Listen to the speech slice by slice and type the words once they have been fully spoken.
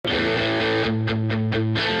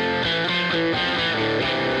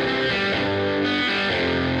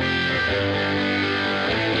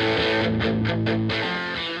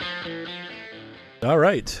All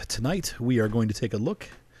right, tonight we are going to take a look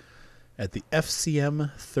at the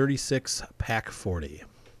FCM36 Pack 40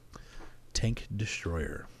 Tank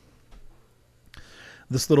Destroyer.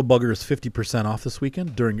 This little bugger is 50% off this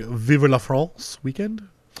weekend during Vive la France weekend.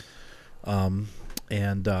 So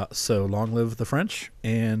long live the French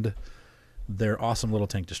and their awesome little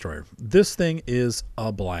tank destroyer. This thing is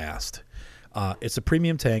a blast. It's a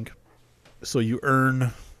premium tank, so you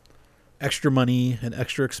earn extra money and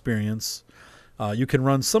extra experience. You can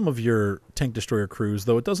run some of your tank destroyer crews,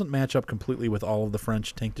 though it doesn't match up completely with all of the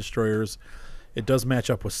French tank destroyers. It does match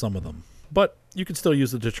up with some of them, but you can still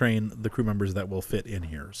use it to train the crew members that will fit in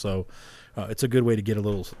here. So it's a good way to get a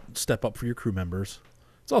little step up for your crew members.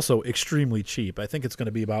 It's also extremely cheap. I think it's going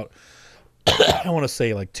to be about, I want to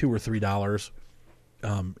say like $2 or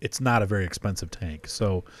 $3. It's not a very expensive tank.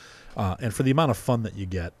 So, and for the amount of fun that you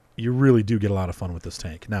get, you really do get a lot of fun with this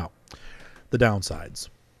tank. Now, the downsides.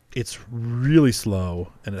 It's really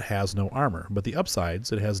slow, and it has no armor. But the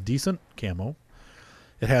upsides, it has decent camo.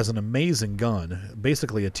 It has an amazing gun,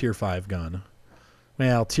 basically a Tier 5 gun.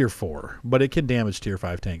 Well, Tier 4, but it can damage Tier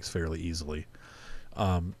 5 tanks fairly easily.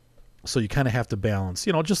 So you kind of have to balance.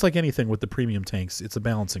 You know, just like anything with the premium tanks, it's a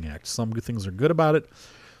balancing act. Some good things are good about it.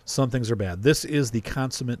 Some things are bad. This is the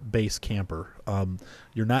consummate base camper.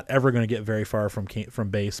 You're not ever going to get very far from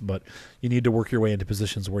base, but you need to work your way into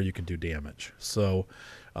positions where you can do damage. So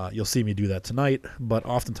you'll see me do that tonight, but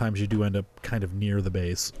oftentimes you do end up kind of near the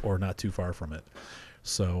base or not too far from it.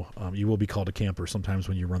 So you will be called a camper sometimes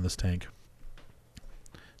when you run this tank.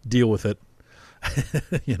 Deal with it.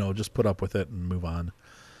 You know, just put up with it and move on.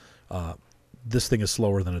 This thing is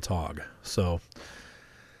slower than a TOG. So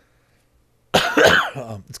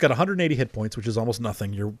it's got 180 hit points, which is almost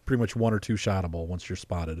nothing. You're pretty much 1 or 2 shottable once you're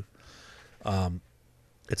spotted.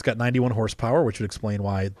 It's got 91 horsepower, which would explain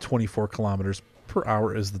why 24 kilometers per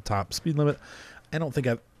hour is the top speed limit. I don't think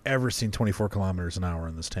I've ever seen 24 kilometers an hour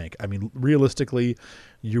in this tank. I mean, realistically,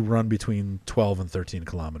 you run between 12 and 13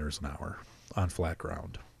 kilometers an hour on flat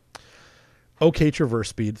ground. Okay, traverse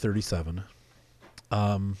speed, 37.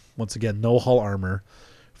 Once again, no hull armor.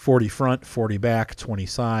 40 front, 40 back, 20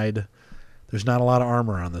 side. There's not a lot of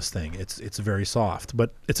armor on this thing. It's very soft,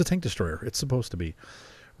 but it's a tank destroyer. It's supposed to be.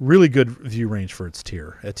 Really good view range for its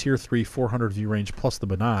tier. At Tier 3, 400 view range plus the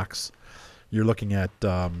binocs, you're looking at,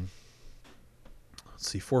 let's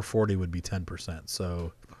see, 440 would be 10%.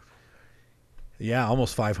 So, yeah,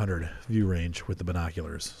 almost 500 view range with the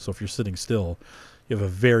binoculars. So if you're sitting still, you have a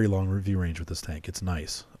very long view range with this tank. It's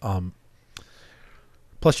nice.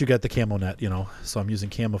 Plus you got the camo net, you know. So I'm using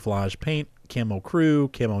camouflage paint, camo crew,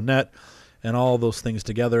 camo net, and all those things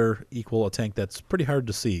together equal a tank that's pretty hard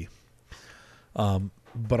to see,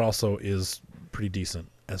 but also is pretty decent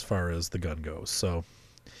as far as the gun goes. So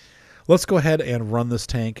let's go ahead and run this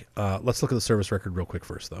tank. Let's look at the service record real quick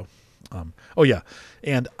first, though. Oh, yeah,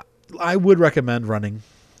 and I would recommend running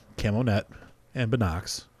camo net and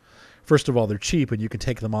binocs. First of all, they're cheap, and you can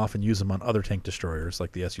take them off and use them on other tank destroyers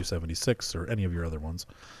like the SU-76 or any of your other ones.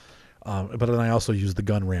 But then I also use the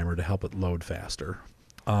gun rammer to help it load faster.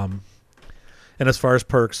 And as far as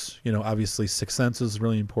perks, you know, obviously Sixth Sense is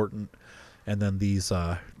really important, and then these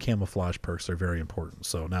camouflage perks are very important.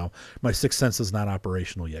 So now my Sixth Sense is not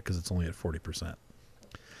operational yet because it's only at 40%.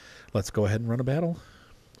 Let's go ahead and run a battle.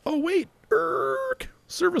 Oh, wait.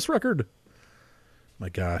 Service record. My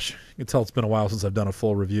gosh. You can tell it's been a while since I've done a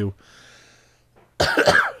full review.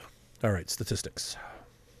 All right, statistics.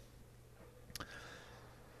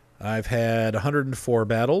 I've had 104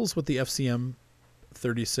 battles with the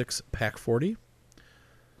FCM36 Pack 40.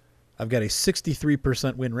 I've got a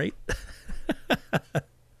 63% win rate.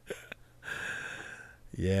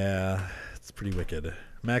 Yeah, it's pretty wicked.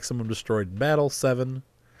 Maximum destroyed in battle, 7.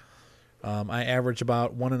 I average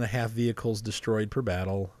about 1.5 vehicles destroyed per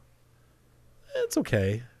battle. It's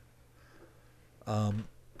okay.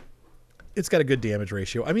 It's got a good damage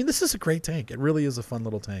ratio. I mean, this is a great tank. It really is a fun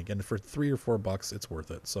little tank. And for $3 or $4, it's worth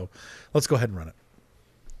it. So let's go ahead and run it.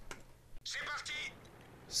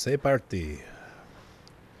 C'est parti.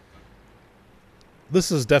 This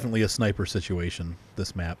is definitely a sniper situation,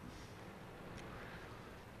 this map.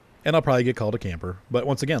 And I'll probably get called a camper. But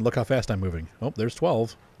once again, look how fast I'm moving. Oh, there's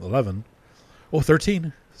 12, 11. Oh,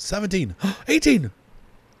 13, 17, 18.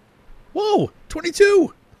 Whoa,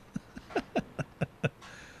 22.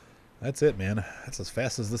 That's it, man. That's as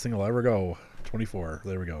fast as this thing will ever go. 24.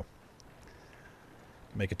 There we go.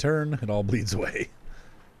 Make a turn. It all bleeds away.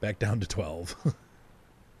 Back down to 12.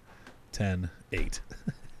 10, 8.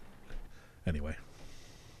 Anyway.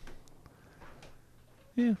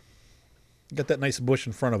 Yeah. Got that nice bush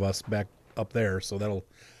in front of us back up there, so that'll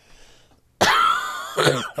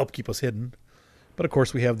help keep us hidden. But of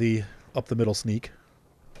course we have the up the middle sneak.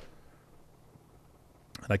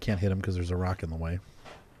 And I can't hit him because there's a rock in the way.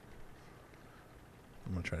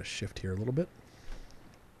 I'm going to try to shift here a little bit.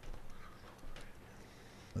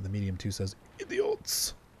 And the medium 2 says,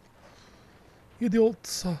 idiots!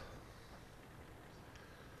 Idiots!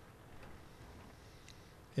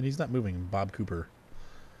 And he's not moving, Bob Cooper.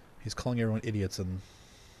 He's calling everyone idiots and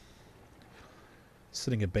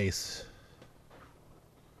sitting at base.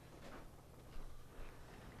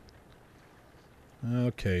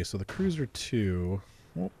 Okay, so the Cruiser 2...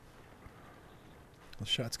 Oh, the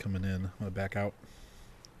shot's coming in. I'm going to back out.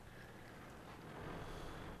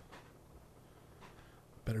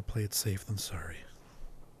 Better play it safe than sorry.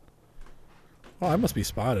 Oh, I must be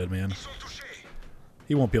spotted, man.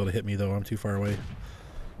 He won't be able to hit me though. I'm too far away.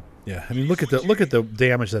 Yeah, I mean, look at the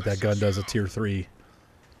damage that gun does at tier 3.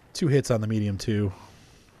 2 hits on the medium 2.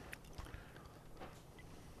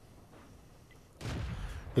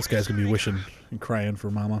 This guy's gonna be wishing and crying for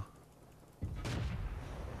mama.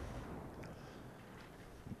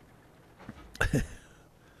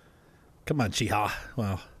 Come on, Chiha.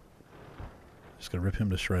 Wow. Just gonna rip him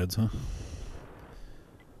to shreds, huh?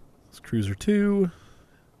 It's Cruiser 2.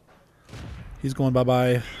 He's going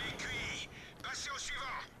bye-bye.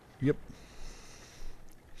 Yep.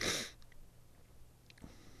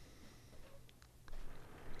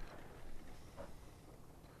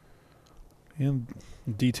 And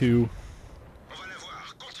D2.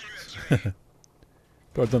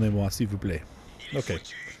 Pardonnez-moi, s'il vous plaît. Okay.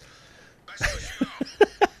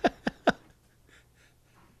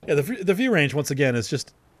 Yeah, the view range, once again, is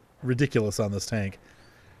just ridiculous on this tank.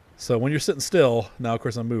 So when you're sitting still, now of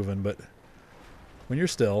course I'm moving, but when you're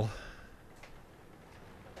still...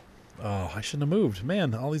 Oh, I shouldn't have moved.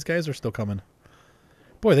 Man, all these guys are still coming.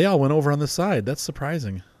 Boy, they all went over on this side. That's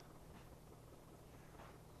surprising.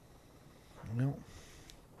 Well,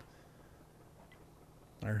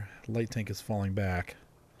 our light tank is falling back.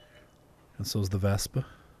 And so is the Vespa.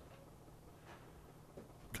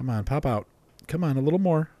 Come on, pop out. Come on, a little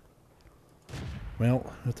more.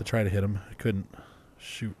 Well, I have to try to hit him. I couldn't.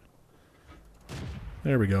 Shoot.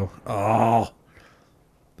 There we go. Oh!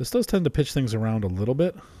 This does tend to pitch things around a little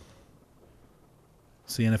bit.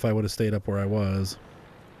 Seeing if I would have stayed up where I was.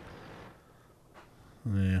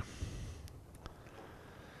 Yeah.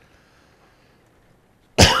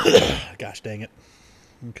 Gosh dang it.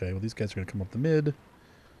 Okay, well these guys are going to come up the mid.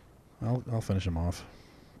 I'll finish them off.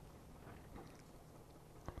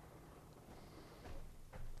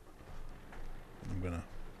 I'm going to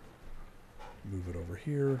move it over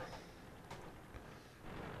here.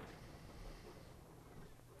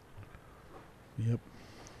 Yep.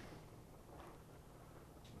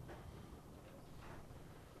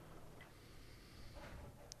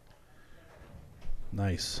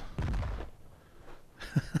 Nice.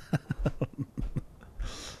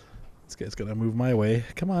 This guy's gonna move my way.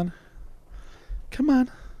 Come on. Come on.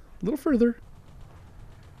 A little further.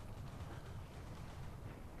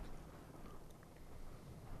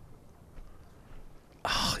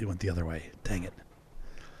 Oh, he went the other way. Dang it.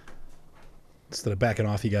 Instead of backing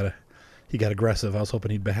off, he got aggressive. I was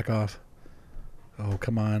hoping he'd back off. Oh,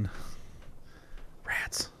 come on.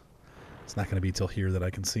 Rats. It's not gonna be till here that I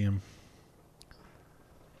can see him.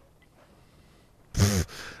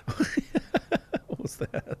 What was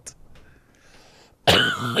that?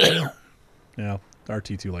 Yeah,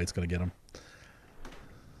 RT2 light's gonna get him.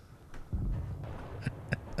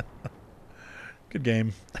 Good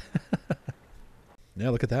game. Yeah,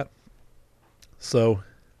 look at that. So,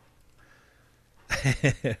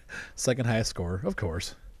 second highest score, of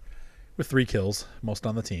course, with 3 kills, most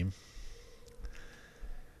on the team,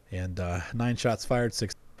 and 9 shots fired.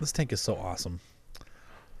 6. This tank is so awesome.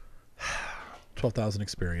 12,000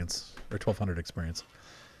 experience, or 1,200 experience.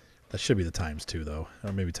 That should be the ×2 though,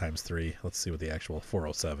 or maybe ×3. Let's see what the actual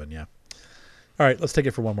 407. Yeah. All right, let's take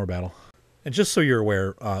it for one more battle. And just so you're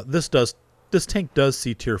aware, this tank does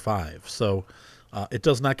see tier 5, so it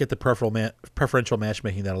does not get the preferential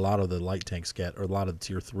matchmaking that a lot of the light tanks get, or a lot of the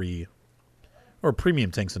tier 3 or premium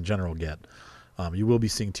tanks in general get. You will be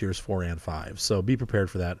seeing tiers 4 and 5, so be prepared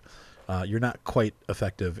for that. You're not quite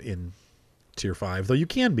effective in tier 5, though you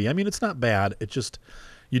can be. I mean, it's not bad. It just,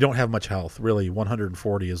 you don't have much health. Really,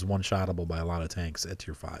 140 is one-shottable by a lot of tanks at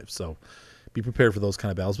tier 5, so be prepared for those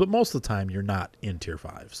kind of battles. But most of the time, you're not in tier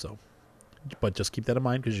 5, so. But just keep that in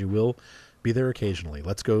mind, because you will be there occasionally.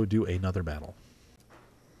 Let's go do another battle.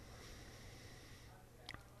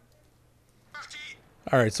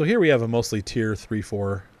 All right, so here we have a mostly tier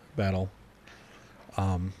 3-4 battle.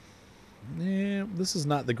 Yeah, this is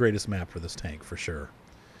not the greatest map for this tank, for sure.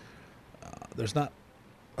 There's not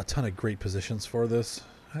a ton of great positions for this.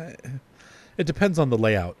 It depends on the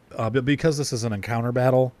layout, but because this is an encounter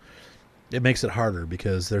battle, it makes it harder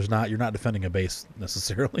because you're not defending a base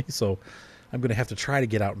necessarily. So I'm going to have to try to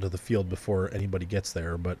get out into the field before anybody gets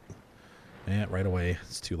there, but right away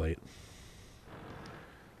it's too late.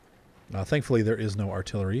 Thankfully, there is no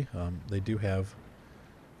artillery. They do have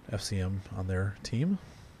FCM on their team.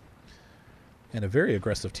 And a very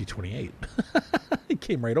aggressive T-28. He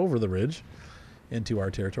came right over the ridge into our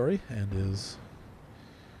territory and is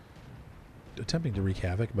attempting to wreak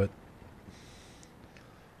havoc, but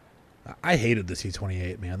I hated the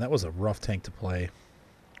T-28, man. That was a rough tank to play.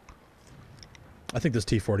 I think this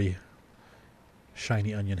T-40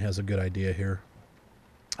 Shiny Onion has a good idea here.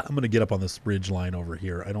 I'm going to get up on this ridge line over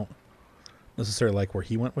here. I don't necessarily like where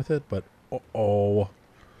he went with it, but oh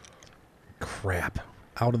crap.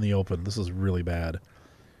 Out in the open. This is really bad.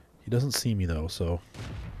 He doesn't see me, though, so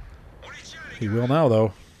he will now,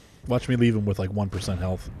 though. Watch me leave him with like 1%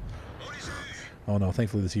 health. Oh, no.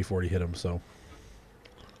 Thankfully, the T-40 hit him, so.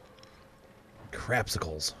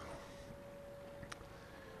 Crapsicles.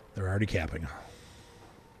 They're already capping.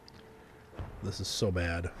 This is so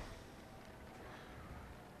bad.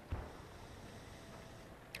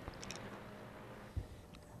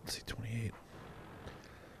 C-28.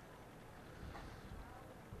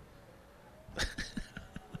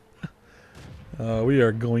 We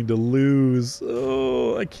are going to lose.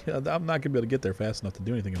 Oh, I'm not going to be able to get there fast enough to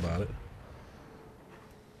do anything about it.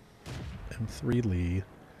 M3 Lee.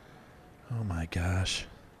 Oh my gosh.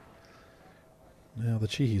 Now the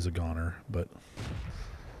Chihi's a goner, but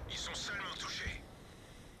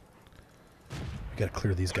we gotta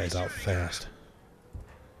clear these guys out fast.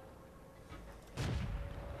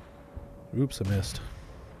 Oops, I missed.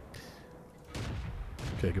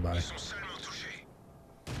 Okay, goodbye.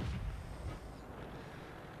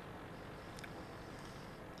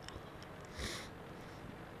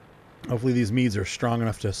 Hopefully these Meads are strong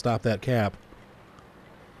enough to stop that cap.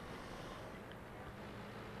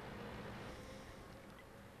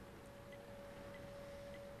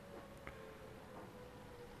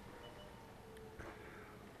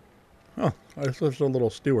 Oh, I just lifted a little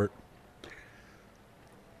Stewart.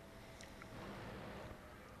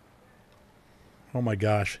 Oh my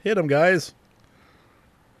gosh. Hit him, guys.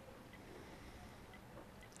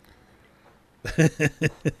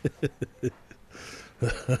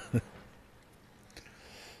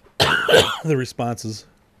 The responses.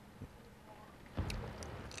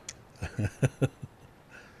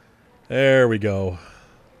 There we go.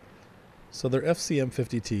 So their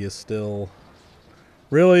FCM50T is still...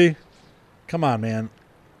 Really? Come on, man.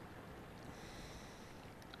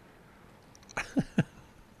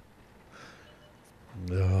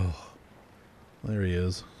 Oh, there he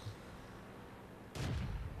is.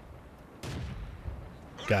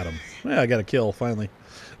 Got him. Yeah, I got a kill, finally.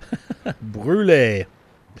 Brûlé.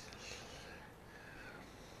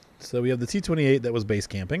 So we have the T-28 that was base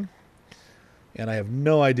camping. And I have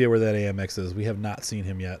no idea where that AMX is. We have not seen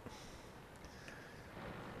him yet.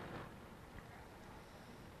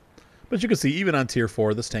 But you can see, even on Tier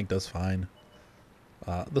 4, this tank does fine.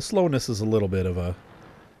 The slowness is a little bit of a...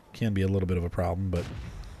 Can be a little bit of a problem, but...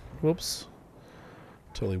 Whoops.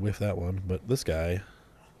 Totally whiffed that one. But this guy...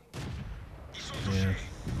 Yeah.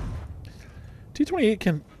 T-28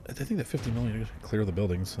 can... I think that 50 million clear the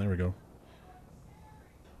buildings. There we go.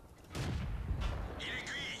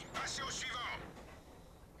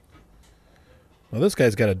 Well, this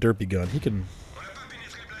guy's got a derpy gun. He can...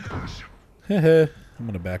 Heh. I'm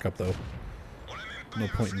going to back up, though. No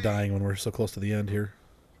point in dying when we're so close to the end here.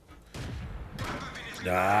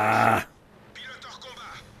 Ah!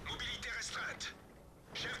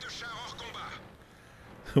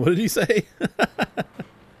 What did he say?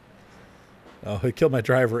 Oh, he killed my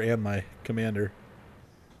driver and my commander.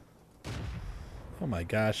 Oh my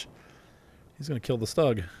gosh. He's going to kill the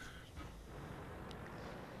Stug.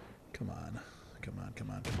 Come on. Come on, come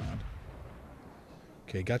on, come on.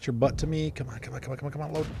 Okay, got your butt to me. Come on, come on, come on, come on, come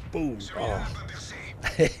on. Load. Boom. Oh.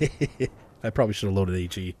 I probably should have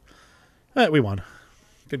loaded HE. All right, we won.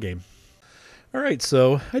 Good game. All right,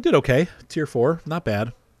 so I did okay. Tier 4, not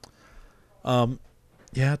bad.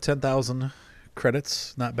 Yeah, 10,000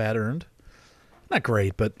 credits, not bad earned. Not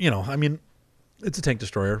great, but, you know, I mean, it's a tank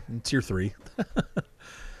destroyer. Tier 3.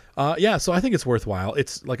 Yeah, so I think it's worthwhile.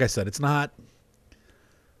 It's, like I said, it's not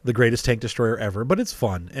the greatest tank destroyer ever, but it's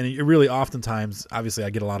fun. And it really oftentimes, obviously, I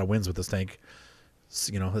get a lot of wins with this tank.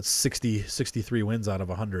 You know, that's 63 wins out of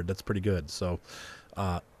 100. That's pretty good. So,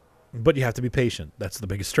 but you have to be patient. That's the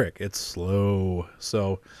biggest trick. It's slow.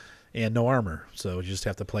 So, and no armor. So you just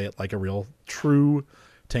have to play it like a real, true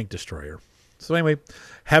tank destroyer. So anyway,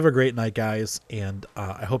 have a great night, guys, and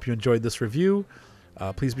I hope you enjoyed this review.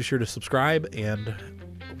 Please be sure to subscribe and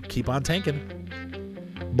keep on tanking.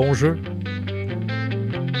 Bonjour.